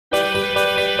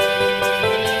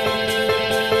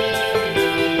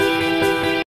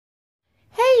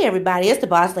Hey everybody, it's the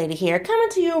Boss Lady here, coming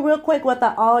to you real quick with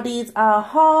the Aldi's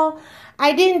haul.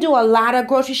 I didn't do a lot of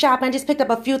grocery shopping. I just picked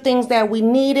up a few things that we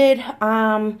needed.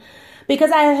 Because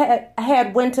I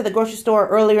had went to the grocery store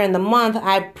earlier in the month,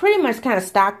 I pretty much kind of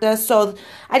stocked us. So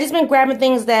I just been grabbing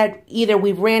things that either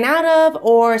we ran out of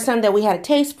or some that we had a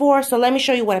taste for. So let me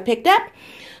show you what I picked up.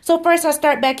 So first I'll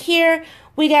start back here.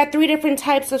 We got 3 different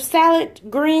types of salad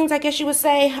greens, I guess you would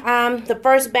say. The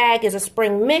first bag is a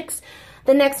spring mix.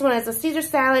 The next one is a Caesar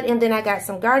salad, and then I got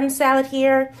some garden salad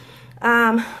here.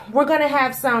 We're going to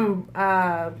have some,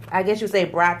 I guess you would say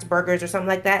brats, burgers, or something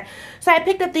like that. So I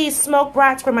picked up these smoked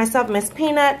brats for myself and Miss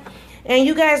Peanut. And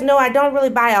you guys know I don't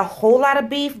really buy a whole lot of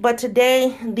beef, but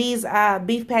today these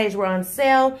beef patties were on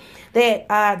sale.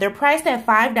 They're priced at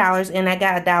 $5, and I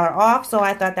got $1 off, so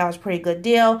I thought that was a pretty good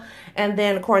deal. And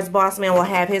then, of course, Boss Man will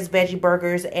have his veggie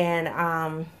burgers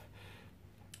and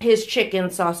his chicken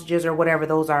sausages or whatever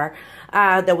those are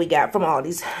that we got from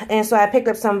Aldi's. And so I picked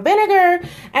up some vinegar.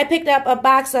 I picked up a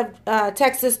box of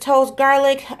Texas toast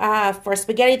garlic for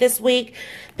spaghetti this week.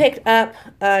 Picked up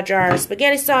a jar of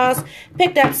spaghetti sauce.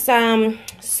 Picked up some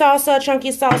salsa, chunky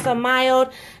salsa,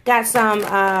 mild. Got some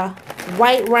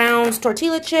white rounds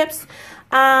tortilla chips.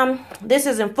 This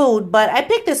isn't food, but I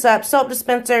picked this up. Soap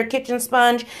dispenser, kitchen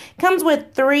sponge. Comes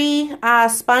with 3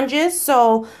 sponges,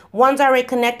 so one's already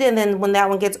connected, and then when that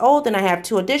one gets old, then I have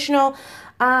 2 additional.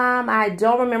 I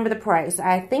don't remember the price.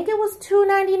 I think it was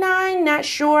 $2.99, not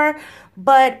sure,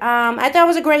 but I thought it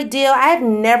was a great deal. I've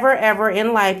never ever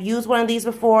in life used one of these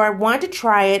before. Wanted to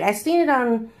try it. I seen it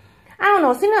on, I don't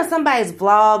know, seen it on somebody's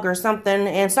vlog or something,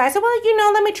 and so I said, well, you know,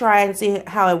 let me try it and see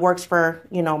how it works for,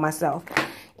 you know, myself.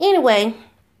 Anyway,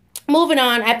 moving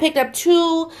on, I picked up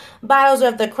 2 bottles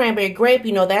of the cranberry grape.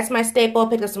 You know, that's my staple.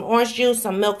 Picked up some orange juice,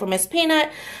 some milk for Miss Peanut.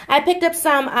 I picked up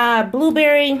some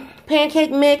blueberry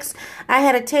pancake mix. I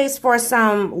had a taste for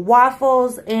some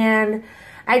waffles, and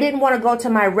I didn't want to go to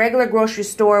my regular grocery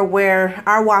store where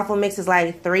our waffle mix is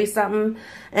like $3 something.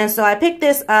 And so I picked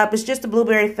this up. It's just a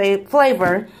blueberry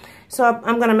flavor. So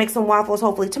I'm going to make some waffles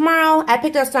hopefully tomorrow. I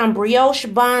picked up some brioche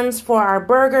buns for our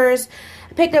burgers.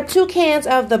 I picked up 2 cans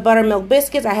of the buttermilk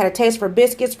biscuits. I had a taste for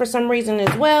biscuits for some reason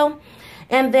as well.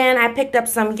 And then I picked up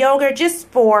some yogurt just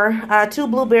for 2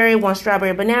 blueberry, 1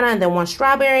 strawberry banana, and then 1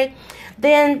 strawberry.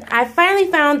 Then I finally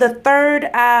found the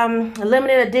 3rd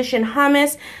limited edition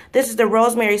hummus. This is the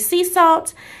rosemary sea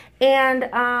salt. And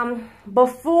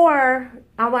before,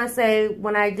 I want to say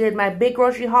when I did my big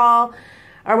grocery haul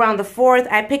around the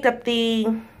 4th, I picked up the,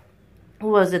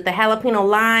 what was it, the jalapeno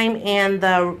lime and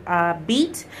the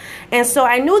beet. And so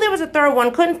I knew there was a 3rd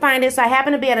one, couldn't find it, so I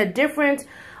happened to be at a different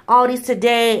Aldi's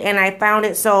today and I found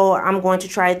it, so I'm going to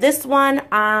try this one.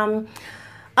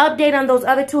 Update on those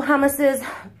other 2 hummuses.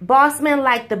 Bossman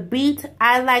liked the beet.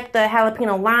 I like the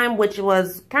jalapeno lime, which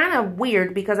was kind of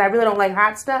weird because I really don't like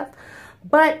hot stuff.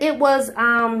 But it was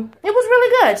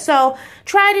really good. So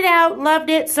tried it out, loved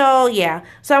it. So yeah.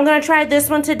 So I'm gonna try this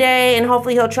one today, and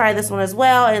hopefully he'll try this one as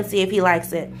well and see if he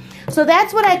likes it. So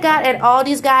that's what I got at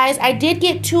Aldi's, guys. I did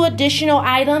get 2 additional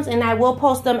items, and I will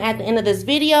post them at the end of this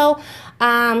video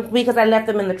because I left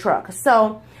them in the truck.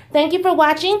 So thank you for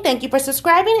watching. Thank you for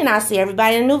subscribing, and I'll see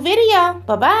everybody in a new video.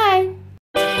 Bye bye.